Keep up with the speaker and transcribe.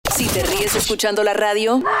¿Te ríes escuchando la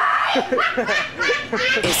radio?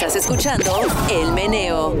 Estás escuchando El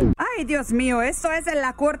Meneo. Ay, Dios mío, esto es en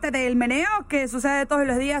la Corte del Meneo, que sucede todos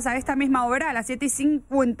los días a esta misma hora, a las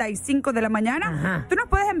 7:55 de la mañana. Ajá. Tú nos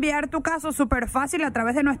puedes enviar tu caso súper fácil a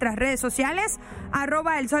través de nuestras redes sociales,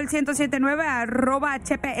 @elsol1079,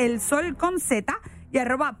 @chepeelsol con Z y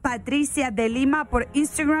 @Patricia de Lima por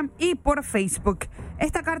Instagram y por Facebook.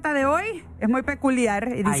 Esta carta de hoy es muy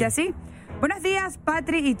peculiar y dice así: buenos días,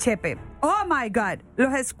 Patri y Chepe. Oh my God,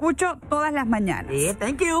 los escucho todas las mañanas.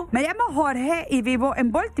 Thank you. Me llamo Jorge y vivo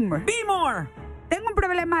en Baltimore. Be more. Tengo un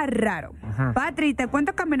problema raro. Patri, te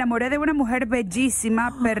cuento que me enamoré de una mujer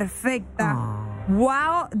bellísima, perfecta,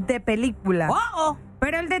 wow, de película.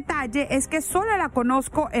 Pero el detalle es que solo la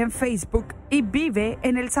conozco en Facebook y vive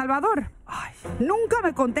en El Salvador. Nunca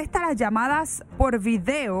me contesta las llamadas por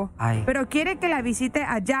video, pero quiere que la visite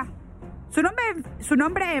allá. Su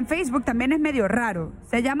nombre en Facebook también es medio raro.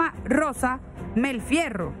 Se llama Rosa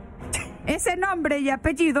Melfierro. Ese nombre y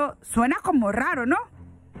apellido suena como raro, ¿no?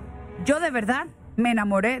 Yo de verdad me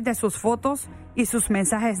enamoré de sus fotos y sus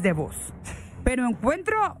mensajes de voz. Pero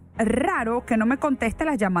encuentro raro que no me conteste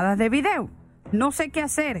las llamadas de video. No sé qué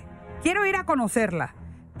hacer. Quiero ir a conocerla.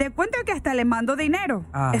 Te cuento que hasta le mando dinero.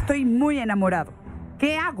 Estoy muy enamorado.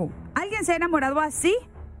 ¿Qué hago? ¿Alguien se ha enamorado así?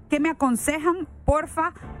 ¿Qué me aconsejan?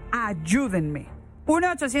 Porfa, ayúdenme.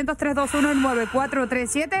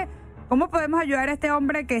 1-800-321-9437. ¿Cómo podemos ayudar a este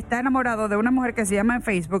hombre que está enamorado de una mujer que se llama en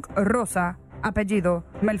Facebook Rosa, apellido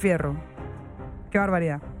Melfierro? Qué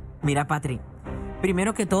barbaridad. Mira, Patri,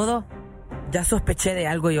 primero que todo, ya sospeché de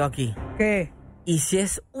algo yo aquí. ¿Qué? ¿Y si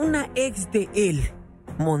es una ex de él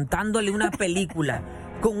montándole una película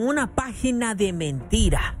con una página de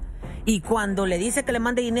mentira? Y cuando le dice que le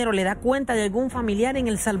mande dinero, le da cuenta de algún familiar en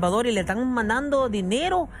El Salvador y le están mandando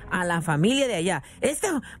dinero a la familia de allá.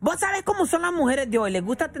 Vos sabés cómo son las mujeres de hoy. Les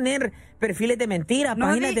gusta tener perfiles de mentira,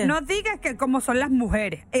 páginas de... No digas que cómo son las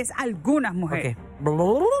mujeres. Es algunas mujeres.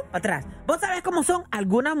 Ok. Atrás. Vos sabés cómo son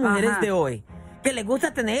algunas mujeres de hoy. Que les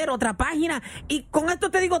gusta tener otra página. Y con esto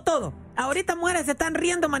te digo todo. Ahorita mujeres se están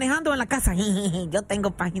riendo manejando en la casa. Yo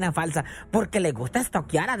tengo página falsa. Porque les gusta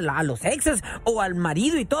stalkear a los exes o al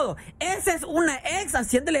marido y todo. Esa es una ex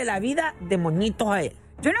haciéndole la vida de moñitos a él.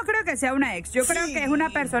 Yo no creo que sea una ex. Yo creo que es una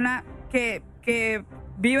persona que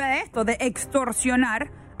vive de esto, de extorsionar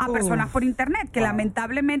a personas por internet, que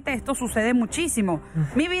lamentablemente esto sucede muchísimo.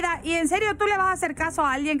 Mi vida, y en serio, ¿tú le vas a hacer caso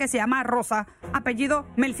a alguien que se llama Rosa, apellido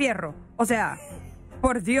Melfierro? O sea,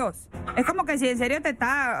 por Dios. Es como que si en serio te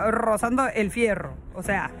está rozando el fierro. O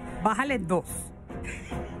sea, bájale 2.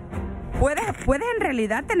 Puedes en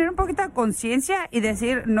realidad tener un poquito de conciencia y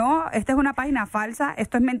decir, no, esta es una página falsa,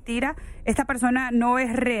 esto es mentira, esta persona no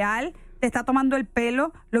es real, te está tomando el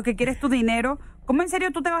pelo, lo que quiere es tu dinero. ¿Cómo en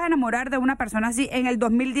serio tú te vas a enamorar de una persona así en el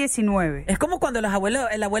 2019? Es como cuando el abuelo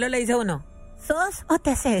le dice a uno, ¿sos o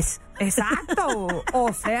te haces? Exacto.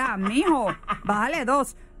 O sea, mijo, bájale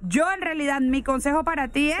 2. Yo en realidad mi consejo para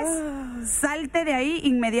ti es salte de ahí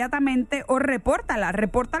inmediatamente o repórtala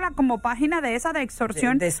como página de esa de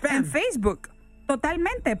extorsión de spam en Facebook.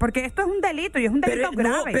 Totalmente, porque esto es un delito y es un delito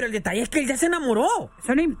grave. No, pero el detalle es que él ya se enamoró.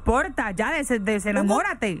 Eso no importa, ya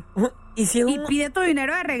desenamórate. Y pide tu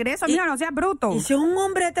dinero de regreso, mira, no seas bruto. ¿Y si es un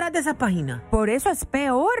hombre detrás de esa página? Por eso es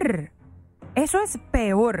peor. Eso es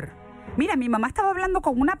peor. Mira, mi mamá estaba hablando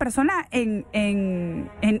con una persona en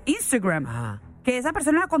Instagram. Que esa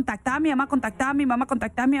persona contactaba a mi mamá,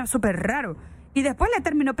 súper raro. Y después le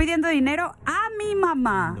terminó pidiendo dinero a mi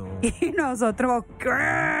mamá. No. Y nosotros, ¿qué?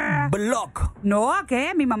 Block. No, ¿a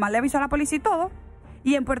qué? Mi mamá le avisó a la policía y todo.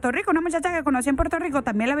 Y en Puerto Rico, una muchacha que conocí en Puerto Rico,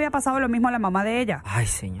 también le había pasado lo mismo a la mamá de ella. Ay,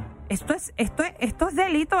 señor. Esto es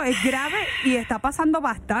delito, es grave y está pasando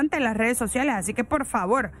bastante en las redes sociales. Así que, por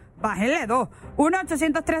favor, bájenle 2.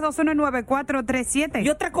 1-800-321-9437. Y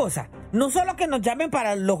otra cosa, no solo que nos llamen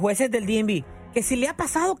para los jueces del DMV, que si le ha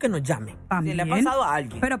pasado que nos llame. También. Si le ha pasado a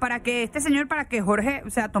alguien. Pero para que Jorge,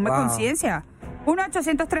 tome conciencia.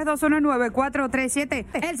 1-800-321-9437.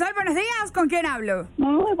 El Sol, buenos días. ¿Con quién hablo?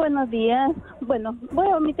 Muy buenos días. Bueno, voy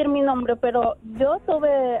a omitir mi nombre, pero yo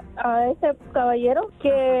tuve a ese caballero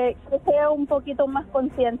que sea un poquito más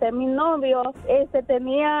consciente. Mi novio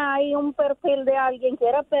tenía ahí un perfil de alguien que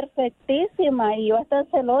era perfectísima y yo hasta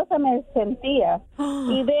celosa me sentía.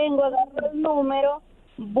 Y vengo, agarro el número,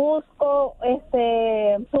 busco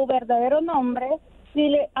su verdadero nombre.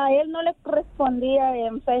 Si a él no le respondía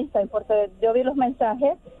en FaceTime, porque yo vi los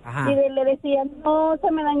mensajes, y le decía, no, se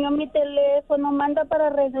me dañó mi teléfono, manda para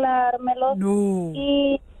arreglármelo. No.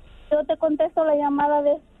 Y yo te contesto la llamada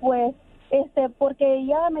después, porque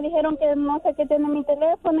ya me dijeron que no sé qué tiene mi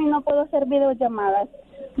teléfono y no puedo hacer videollamadas.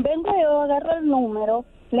 Vengo yo, agarro el número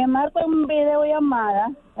Le marco en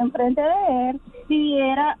videollamada enfrente de él y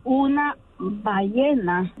era una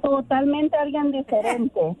ballena, totalmente alguien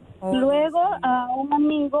diferente. Luego a un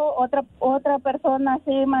amigo, otra persona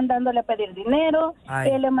así mandándole a pedir dinero,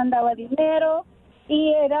 él le mandaba dinero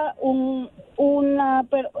y era un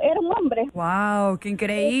hombre. Wow, qué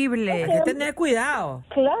increíble. Hay que tener cuidado.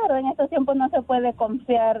 Claro, en estos tiempos no se puede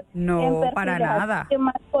confiar No, en perfiles para nada.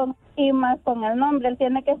 y más con el nombre. Él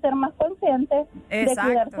tiene que ser más consciente de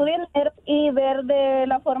cuidar su dinero y ver de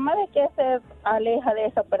la forma de que se aleja de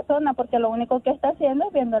esa persona, porque lo único que está haciendo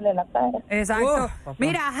es viéndole la cara. Exacto.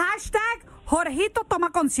 Mira, hashtag Jorgito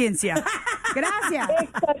toma conciencia. Gracias.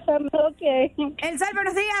 Exactamente, ok. Elsa,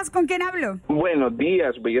 buenos días. ¿Con quién hablo? Buenos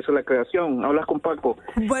días, belleza de la creación. Hablas con Paco.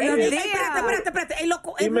 Buenos días. Espérate. Ey,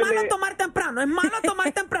 loco, es malo tomar temprano.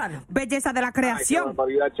 Belleza de la Ay, qué creación.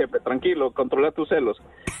 barbaridad, Chepe. Tranquilo, controla tus celos.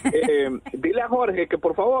 Dile a Jorge que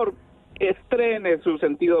por favor estrene su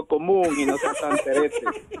sentido común y no sea tan terete.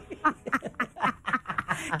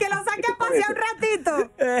 Que lo saque a pasear un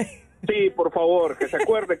ratito. Sí, por favor, que se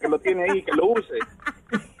acuerde que lo tiene ahí, que lo use.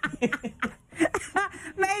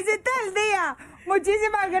 Me hiciste el día.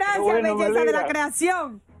 Muchísimas gracias, Bueno, belleza de la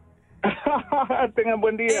creación. Tengan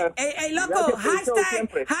buen día. Ey, loco, Gracias por el show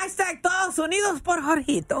siempre. hashtag Todos Unidos por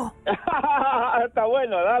Jorgito. Está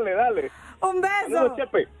bueno, dale. Un beso. Saludos,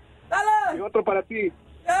 Chepe. Dale. Y otro para ti.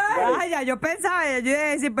 Ay, ya, yo pensaba, yo iba a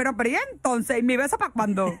decir, pero ¿y entonces? ¿Y mi beso para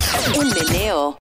cuándo? El Meneo.